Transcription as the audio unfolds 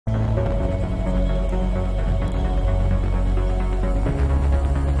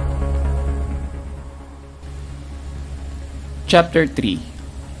Chapter 3.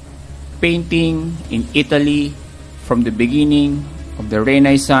 Painting in Italy from the beginning of the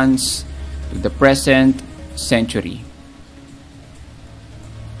Renaissance to the present century.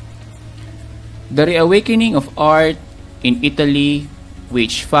 The reawakening of art in Italy,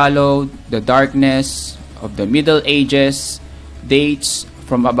 which followed the darkness of the Middle Ages, dates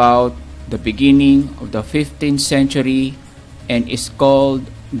from about the beginning of the 15th century and is called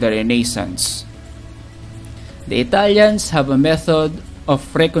the Renaissance. The Italians have a method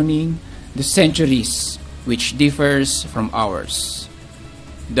of reckoning the centuries which differs from ours.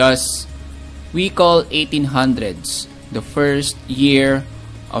 Thus, we call 1800s the first year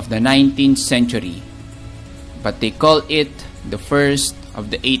of the 19th century, but they call it the first of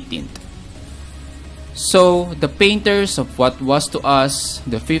the 18th. So, the painters of what was to us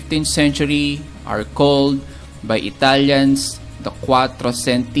the 15th century are called by Italians the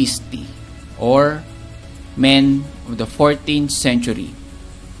Quattrocentisti, or men of the 14th century.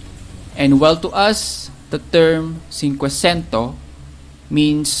 And while to us the term Cinquecento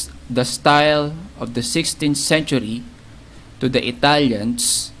means the style of the 16th century, to the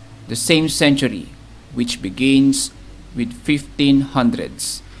Italians the same century, which begins with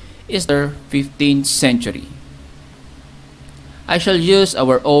 1500s, is the 15th century. I shall use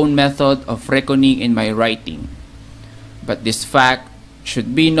our own method of reckoning in my writing, but this fact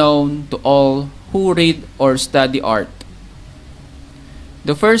should be known to all who read or study art.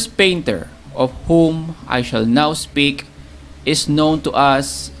 The first painter of whom I shall now speak is known to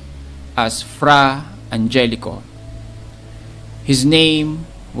us as Fra Angelico. His name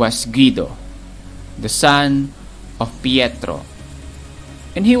was Guido, the son of Pietro,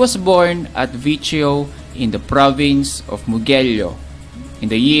 and he was born at Viccio in the province of Mugello in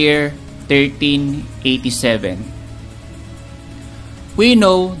the year 1387. We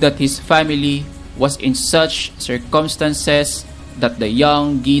know that his family was in such circumstances that the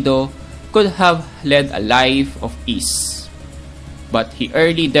young Guido could have led a life of ease, but he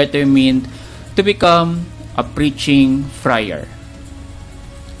early determined to become a preaching friar.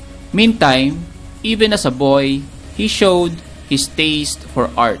 Meantime, even as a boy, he showed his taste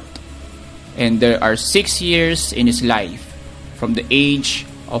for art, and there are 6 years in his life, from the age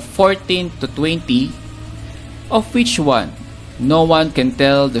of 14 to 20, of which no one can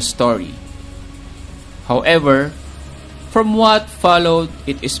tell the story. However, from what followed,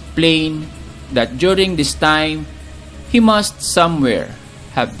 it is plain that during this time, he must somewhere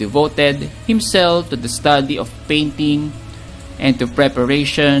have devoted himself to the study of painting and to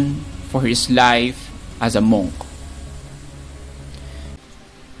preparation for his life as a monk.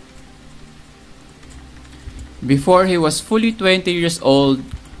 Before he was fully 20 years old,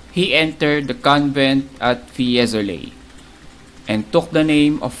 he entered the convent at Fiesole and took the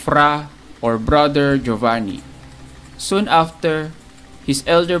name of Fra or Brother Giovanni. Soon after, his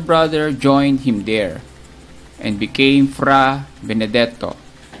elder brother joined him there and became Fra Benedetto.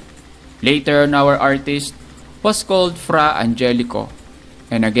 Later on, our artist was called Fra Angelico,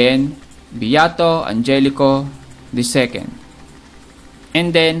 and again, Beato Angelico II.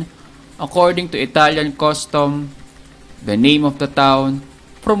 And then, according to Italian custom, the name of the town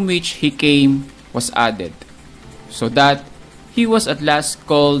from which he came was added, so that he was at last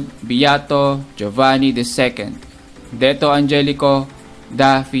called Beato Giovanni II, Detto Angelico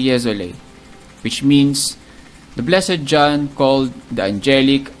da Fiesole, which means the Blessed John called the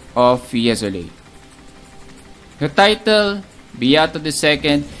Angelic of Fiesole. The title Beato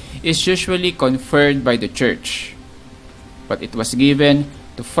II is usually conferred by the Church, but it was given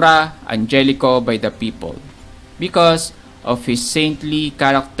to Fra Angelico by the people because of his saintly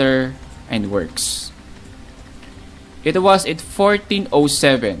character and works. It was in 1407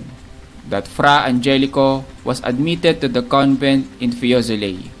 that Fra Angelico was admitted to the convent in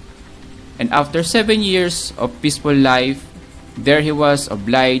Fiesole, and after 7 years of peaceful life, there he was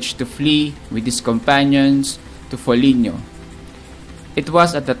obliged to flee with his companions to Foligno. It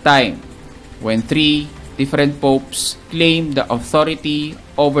was at the time when 3 different popes claimed the authority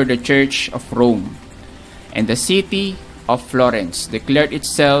over the Church of Rome, and the city of Florence declared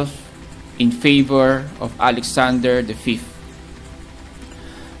itself in favor of Alexander V.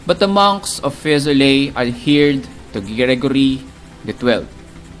 But the monks of Fiesole adhered to Gregory XII,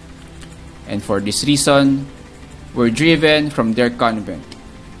 and for this reason were driven from their convent.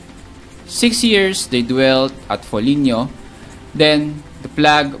 6 years they dwelt at Foligno, then the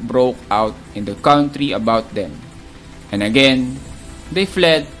plague broke out in the country about them, and again they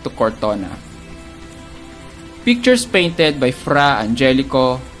fled to Cortona. Pictures painted by Fra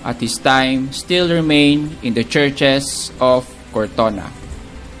Angelico at his time still remain in the churches of Cortona.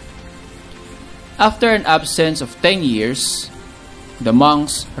 After an absence of 10 years, the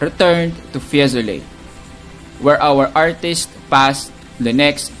monks returned to Fiesole, where our artist passed the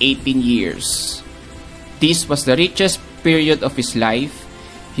next 18 years. This was the richest period of his life.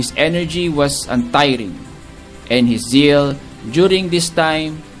 His energy was untiring, and his zeal during this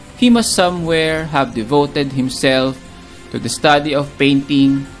time, he must somewhere have devoted himself to the study of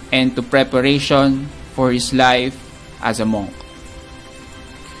painting and to preparation for his life as a monk.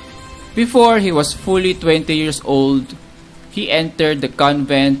 Before he was fully 20 years old, he entered the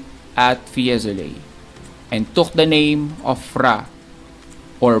convent at Fiesole and took the name of Fra,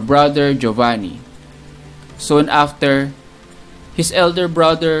 or Brother Giovanni. Soon after, his elder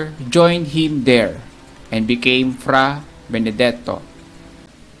brother joined him there and became Fra Benedetto.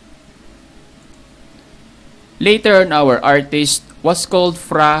 Later on, our artist was called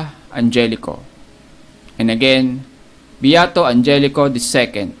Fra Angelico, and again, Beato Angelico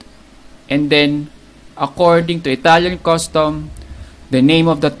II, and then, according to Italian custom, the name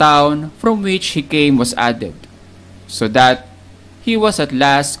of the town from which he came was added, so that he was at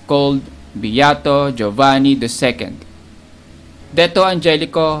last called Beato Giovanni II, Detto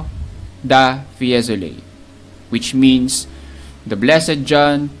Angelico da Fiesole, which means the Blessed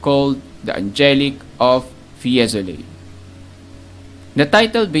John called the Angelic of Fiesole. The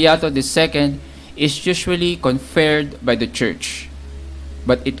title Beato II is usually conferred by the Church,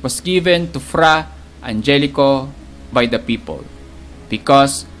 but it was given to Fra Angelico by the people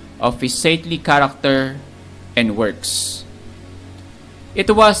because of his saintly character and works. It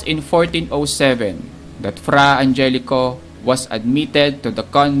was in 1407 that Fra Angelico was admitted to the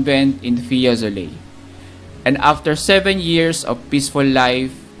convent in Fiesole, and after 7 years of peaceful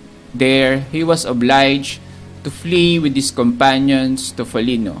life there, he was obliged to flee with his companions to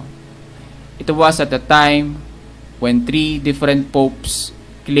Foligno. It was at a time when 3 different popes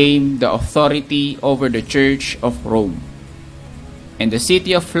claimed the authority over the Church of Rome, and the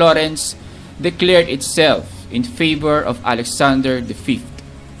city of Florence declared itself in favor of Alexander V.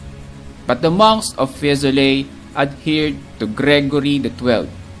 But the monks of Fiesole adhered to Gregory XII,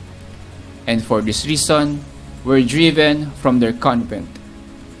 and for this reason were driven from their convent.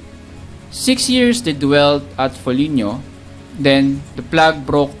 6 years they dwelt at Foligno, then the plague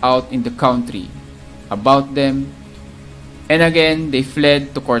broke out in the country about them, and again they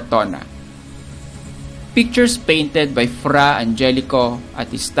fled to Cortona. Pictures painted by Fra Angelico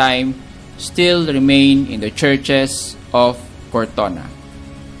at this time still remain in the churches of Cortona.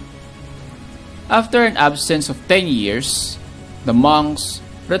 After an absence of 10 years, the monks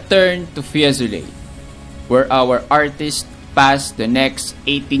returned to Fiesole, where our artist passed the next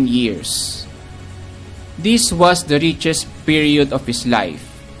 18 years. This was the richest period of his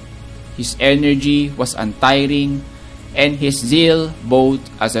life. His energy was untiring, and his zeal both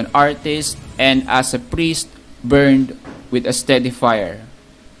as an artist and as a priest burned with a steady fire.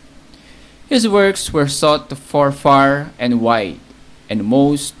 His works were sought for far and wide, and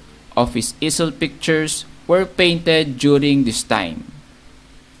most of his easel pictures were painted during this time.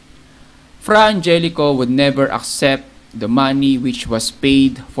 Fra Angelico would never accept the money which was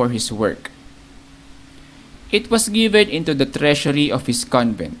paid for his work. It was given into the treasury of his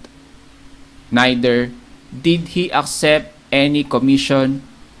convent. Neither did he accept any commission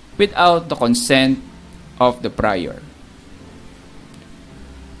without the consent of the prior.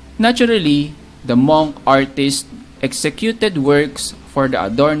 Naturally, the monk artist executed works for the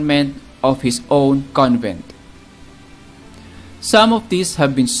adornment of his own convent. Some of these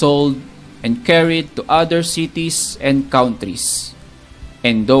have been sold and carried to other cities and countries,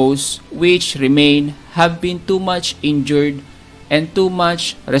 and those which remain have been too much injured and too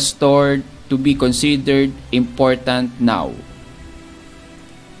much restored to be considered important now.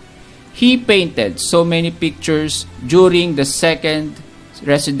 He painted so many pictures during the second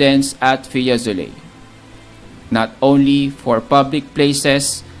residence at Fiesole, not only for public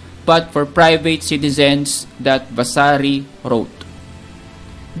places but for private citizens, that Vasari wrote.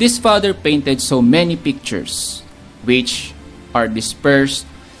 This father painted so many pictures, which are dispersed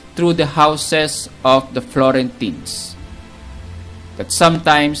through the houses of the Florentines, that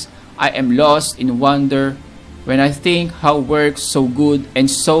sometimes I am lost in wonder when I think how works so good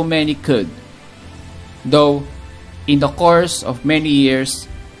and so many could, though in the course of many years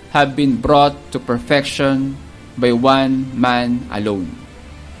have been brought to perfection by one man alone.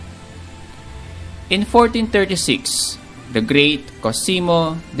 In 1436, the great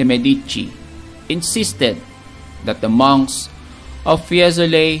Cosimo de' Medici insisted that the monks of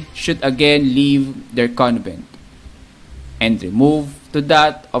Fiesole should again leave their convent and remove to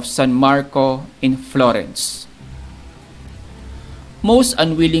that of San Marco in Florence. Most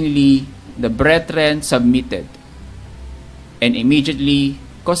unwillingly, the brethren submitted. and immediately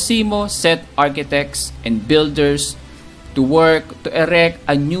Cosimo set architects and builders to work to erect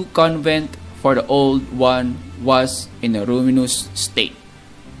a new convent, for the old one was in a ruinous state.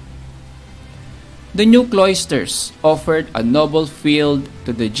 The new cloisters offered a noble field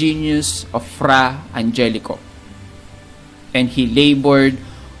to the genius of Fra Angelico, and he labored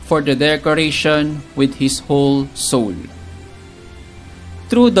for the decoration with his whole soul.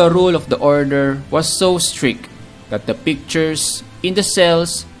 True, the rule of the order was so strict that the pictures in the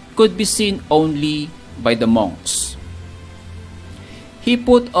cells could be seen only by the monks. He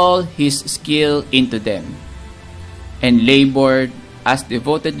put all his skill into them and labored as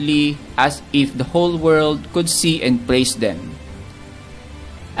devotedly as if the whole world could see and praise them,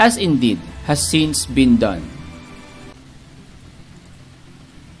 as indeed has since been done.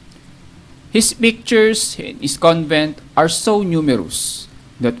 His pictures in his convent are so numerous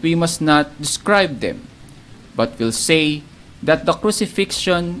that we must not describe them, but will say that the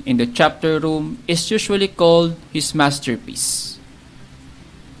crucifixion in the chapter room is usually called his masterpiece.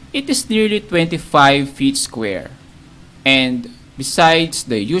 It is nearly 25 feet square, and besides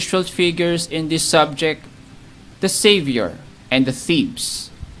the usual figures in this subject, the Savior and the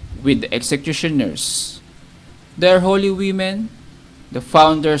thieves, with the executioners, their holy women, the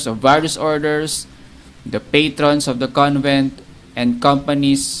founders of various orders, the patrons of the convent, and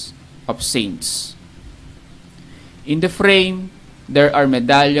companies of saints. In the frame, there are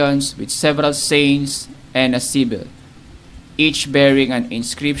medallions with several saints and a sibyl, each bearing an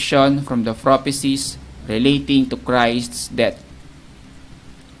inscription from the prophecies relating to Christ's death.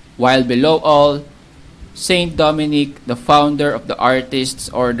 While below all, Saint Dominic, the founder of the artists'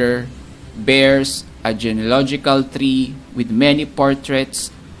 order, bears a genealogical tree with many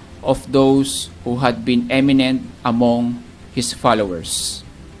portraits of those who had been eminent among his followers.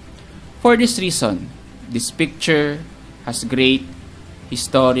 For this reason, this picture has great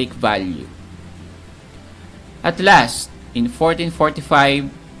historic value. At last, in 1445,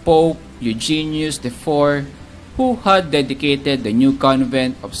 Pope Eugenius IV, who had dedicated the new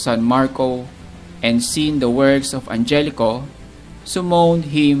convent of San Marco and seen the works of Angelico, summoned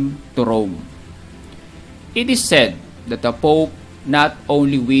him to Rome. It is said that the Pope not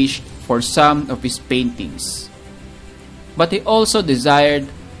only wished for some of his paintings, but he also desired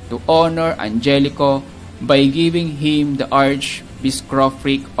to honor Angelico by giving him the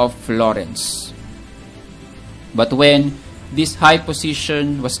Archbishopric of Florence. But when this high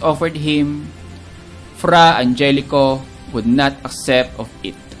position was offered him, Fra Angelico would not accept of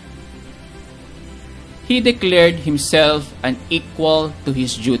it. He declared himself unequal to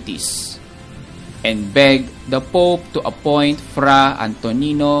his duties and begged the Pope to appoint Fra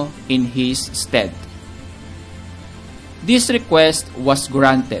Antonino in his stead. This request was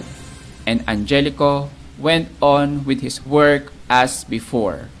granted, and Angelico went on with his work as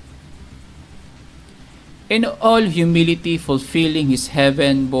before, in all humility fulfilling his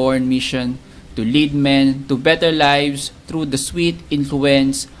heaven-born mission to lead men to better lives through the sweet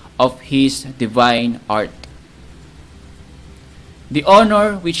influence of his divine art. The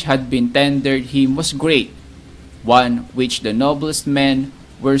honor which had been tendered him was great, one which the noblest men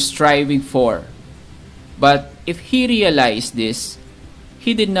were striving for. But if he realized this,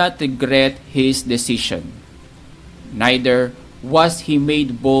 he did not regret his decision. Neither was he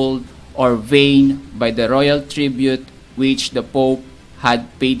made bold or vain by the royal tribute which the Pope had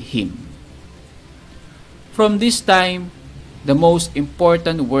paid him. From this time, the most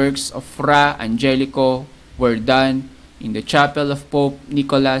important works of Fra Angelico were done in the chapel of Pope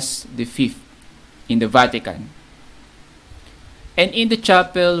Nicholas V in the Vatican, and in the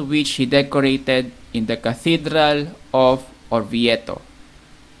chapel which he decorated in the Cathedral of Orvieto.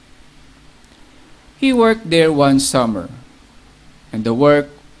 He worked there one summer, and the work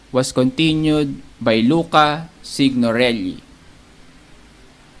was continued by Luca Signorelli.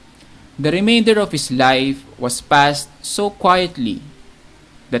 The remainder of his life was passed so quietly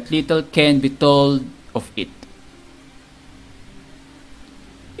that little can be told of it.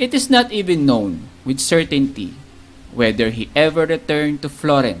 It is not even known with certainty whether he ever returned to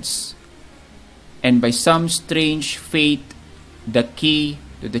Florence, and by some strange fate, the key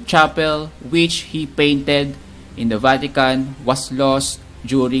to the chapel which he painted in the Vatican was lost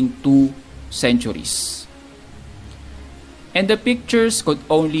during 2 centuries. And the pictures could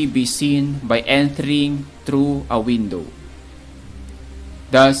only be seen by entering through a window.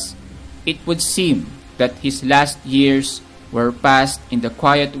 Thus, it would seem that his last years were passed in the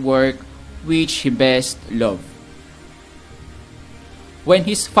quiet work which he best loved. When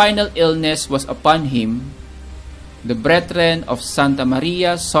his final illness was upon him, the brethren of Santa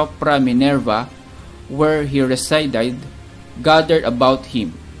Maria sopra Minerva, where he resided, gathered about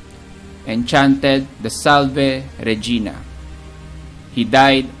him and chanted the Salve Regina. He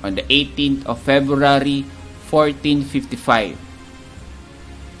died on the 18th of February 1455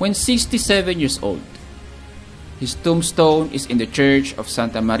 when 67 years old. His tombstone is in the Church of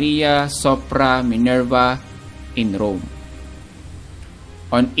Santa Maria sopra Minerva in Rome.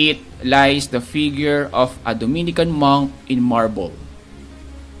 On it lies the figure of a Dominican monk in marble.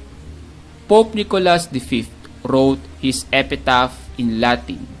 Pope Nicholas V wrote his epitaph in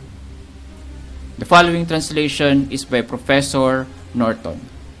Latin. The following translation is by Professor Norton.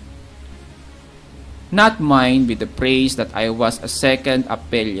 Not mine be the praise that I was a second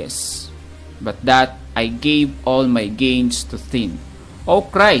Apelles, but that I gave all my gains to thin. O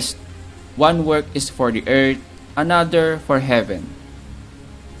Christ, one work is for the earth, another for heaven.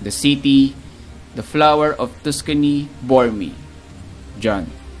 The city, the flower of Tuscany, bore me.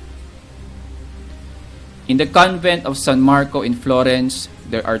 John. In the convent of San Marco in Florence,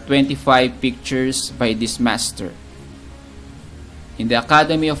 there are 25 pictures by this master. In the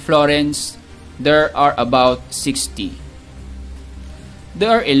Academy of Florence, there are about 60.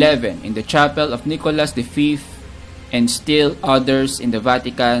 There are 11 in the chapel of Nicholas V and still others in the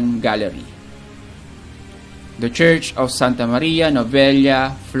Vatican Gallery. The Church of Santa Maria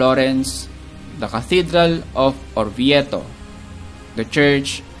Novella, Florence, the Cathedral of Orvieto, the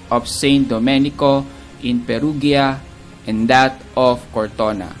Church of Saint Domenico in Perugia, and that of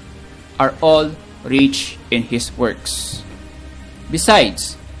Cortona are all rich in his works.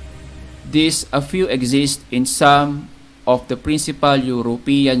 Besides, these a few exist in some of the principal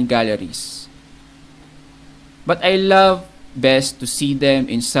European galleries. But I love best to see them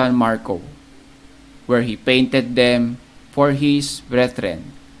in San Marco, where he painted them for his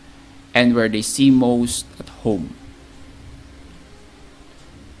brethren, and where they seem most at home.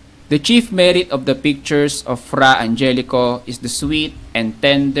 The chief merit of the pictures of Fra Angelico is the sweet and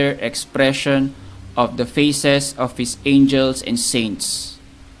tender expression of the faces of his angels and saints,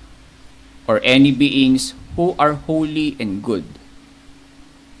 or any beings who are holy and good.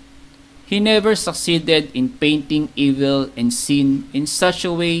 He never succeeded in painting evil and sin in such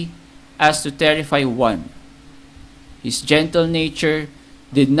a way as to terrify one. His gentle nature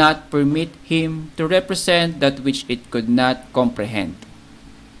did not permit him to represent that which it could not comprehend.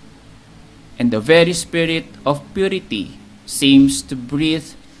 And the very spirit of purity seems to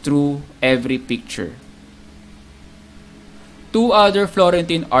breathe through every picture. Two other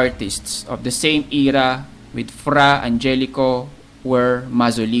Florentine artists of the same era with Fra Angelico were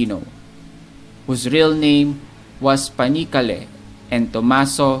Masolino, whose real name was Panicale, and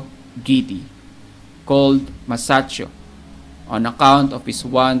Tommaso Guidi, called Masaccio, on account of his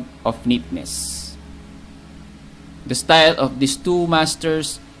want of neatness. The style of these two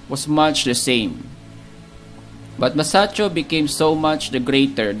masters was much the same, but Masaccio became so much the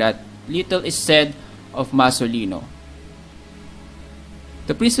greater that little is said of Masolino.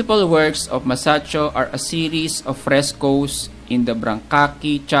 The principal works of Masaccio are a series of frescoes in the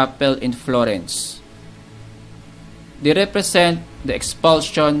Brancacci Chapel in Florence. They represent the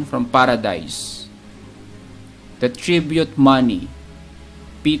expulsion from paradise, the tribute money,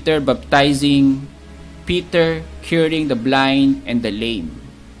 Peter baptizing, Peter curing the blind and the lame,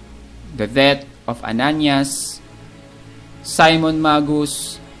 the death of Ananias, Simon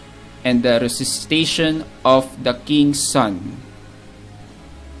Magus, and the resuscitation of the king's son.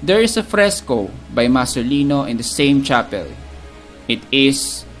 There is a fresco by Masolino in the same chapel. It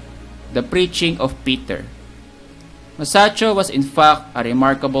is the preaching of Peter. Masaccio was in fact a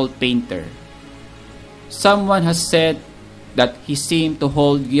remarkable painter. Someone has said that he seemed to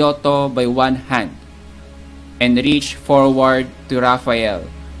hold Giotto by one hand and reach forward to Raphael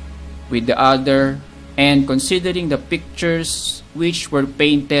with the other, and considering the pictures which were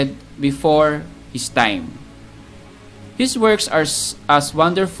painted before his time. His works are as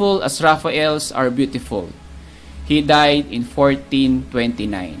wonderful as Raphael's are beautiful. He died in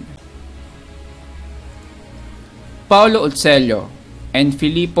 1429. Paolo Uccello and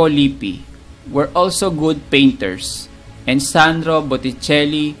Filippo Lippi were also good painters, and Sandro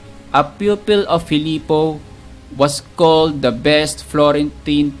Botticelli, a pupil of Filippo, was called the best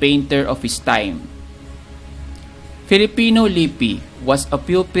Florentine painter of his time. Filippino Lippi was a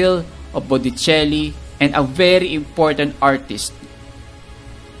pupil of Botticelli and a very important artist.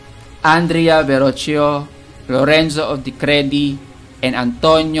 Andrea Verrocchio, Lorenzo of Di Credi, and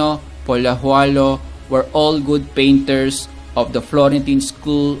Antonio Pollahuolo were all good painters of the Florentine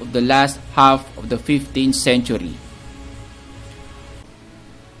school of the last half of the 15th century.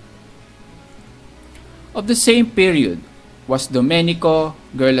 Of the same period was Domenico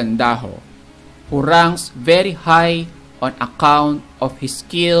Ghirlandajo, who ranks very high on account of his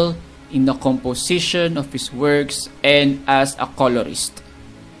skill in the composition of his works and as a colorist.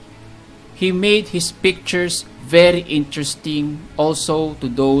 He made his pictures very interesting also to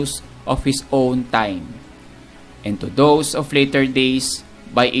those of his own time and to those of later days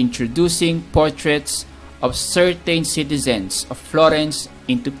by introducing portraits of certain citizens of Florence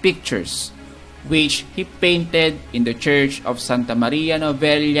into pictures, which he painted in the church of Santa Maria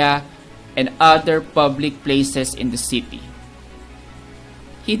Novella and other public places in the city.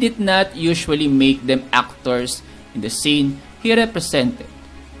 He did not usually make them actors in the scene he represented,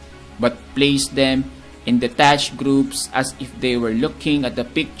 but placed them in detached groups as if they were looking at the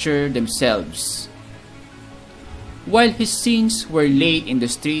picture themselves. While his scenes were laid in the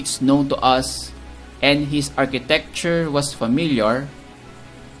streets known to us and his architecture was familiar,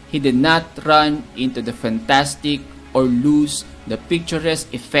 he did not run into the fantastic or lose the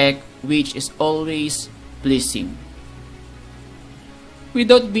picturesque effect which is always pleasing.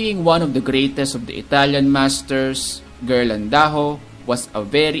 Without being one of the greatest of the Italian masters, Ghirlandajo was a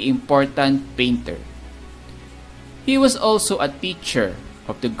very important painter. He was also a teacher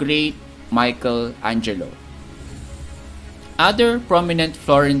of the great Michaelangelo. Other prominent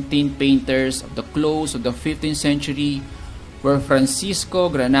Florentine painters of the close of the 15th century were Francisco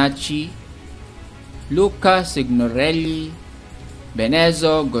Granacci, Luca Signorelli,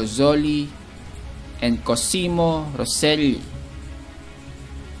 Benezzo Gozzoli, and Cosimo Rosselli.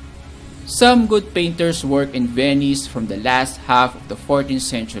 Some good painters worked in Venice from the last half of the 14th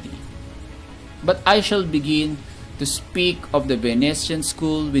century, but I shall begin to speak of the Venetian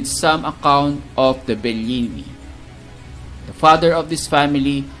school with some account of the Bellini. The father of this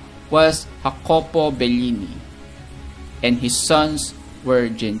family was Jacopo Bellini, and his sons were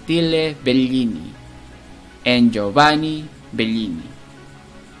Gentile Bellini and Giovanni Bellini.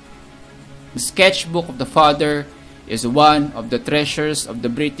 The sketchbook of the father is one of the treasures of the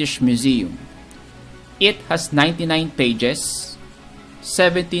British Museum. It has 99 pages,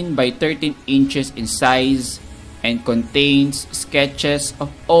 17 by 13 inches in size, and contains sketches of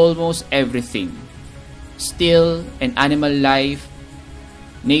almost everything: still and animal life,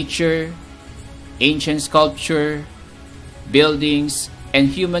 nature, ancient sculpture, buildings, and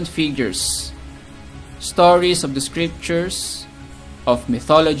human figures, stories of the scriptures, of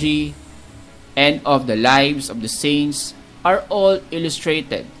mythology, and of the lives of the saints are all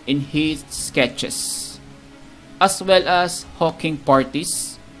illustrated in his sketches, as well as hawking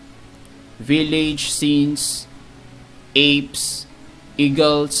parties, village scenes, apes,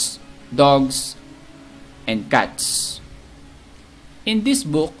 eagles, dogs, and cats. In this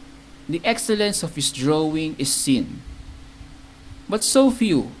book, the excellence of his drawing is seen, but so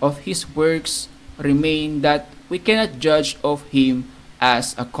few of his works remain that we cannot judge of him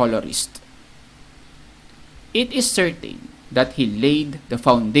as a colorist. It is certain that he laid the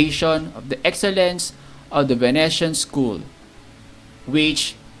foundation of the excellence of the Venetian school,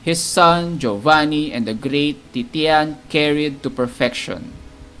 which his son Giovanni and the great Titian carried to perfection.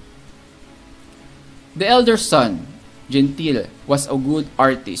 The elder son, Gentile, was a good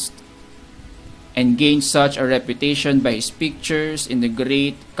artist and gained such a reputation by his pictures in the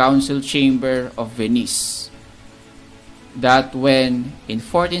great council chamber of Venice that when, in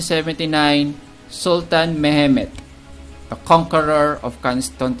 1479, Sultan Mehmet, the conqueror of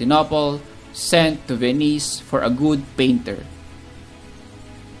Constantinople, sent to Venice for a good painter,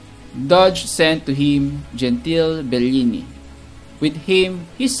 Doge sent to him Gentile Bellini. With him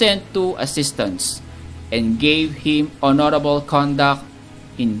he sent 2 assistants and gave him honorable conduct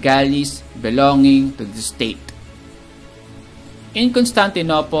in galleys belonging to the state. In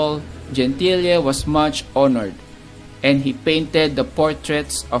Constantinople, Gentile was much honored, and he painted the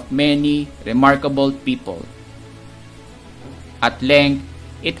portraits of many remarkable people. At length,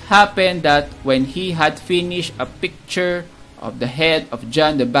 it happened that when he had finished a picture of the head of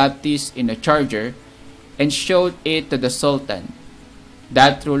John the Baptist in a charger and showed it to the Sultan,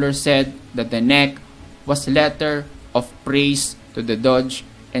 that ruler said that the neck was letter of praise to the Doge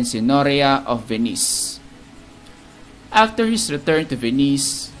and Signoria of Venice. After his return to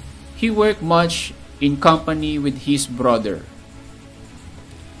Venice, he worked much in company with his brother.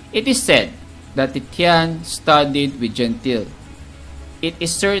 It is said that Titian studied with Gentile. It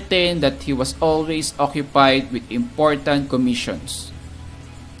is certain that he was always occupied with important commissions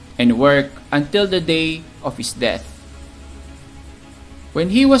and worked until the day of his death. When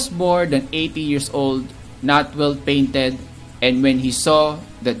he was more than 80 years old, not well painted, and when he saw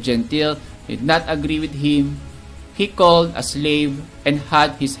that Gentile did not agree with him, he called a slave and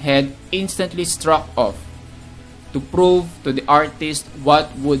had his head instantly struck off to prove to the artist what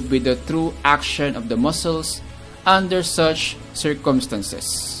would be the true action of the muscles under such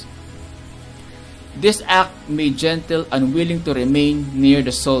circumstances. This act made Gentil unwilling to remain near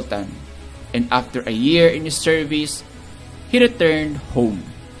the Sultan, and after a year in his service, he returned home.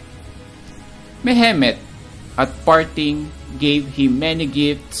 Mehmet, at parting, gave him many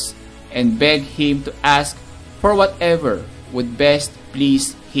gifts and begged him to ask for whatever would best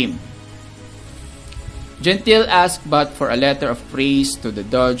please him. Gentil asked but for a letter of praise to the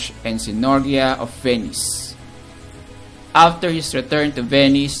Doge and Signoria of Venice. After his return to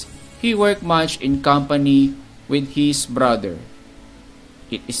Venice, he worked much in company with his brother.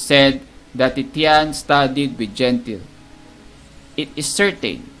 It is said that Titian studied with Gentil. It is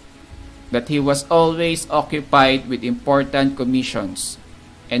certain that he was always occupied with important commissions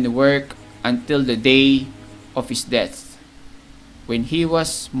and work until the day of his death, when he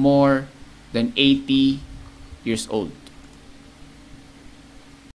was more than 80 years old.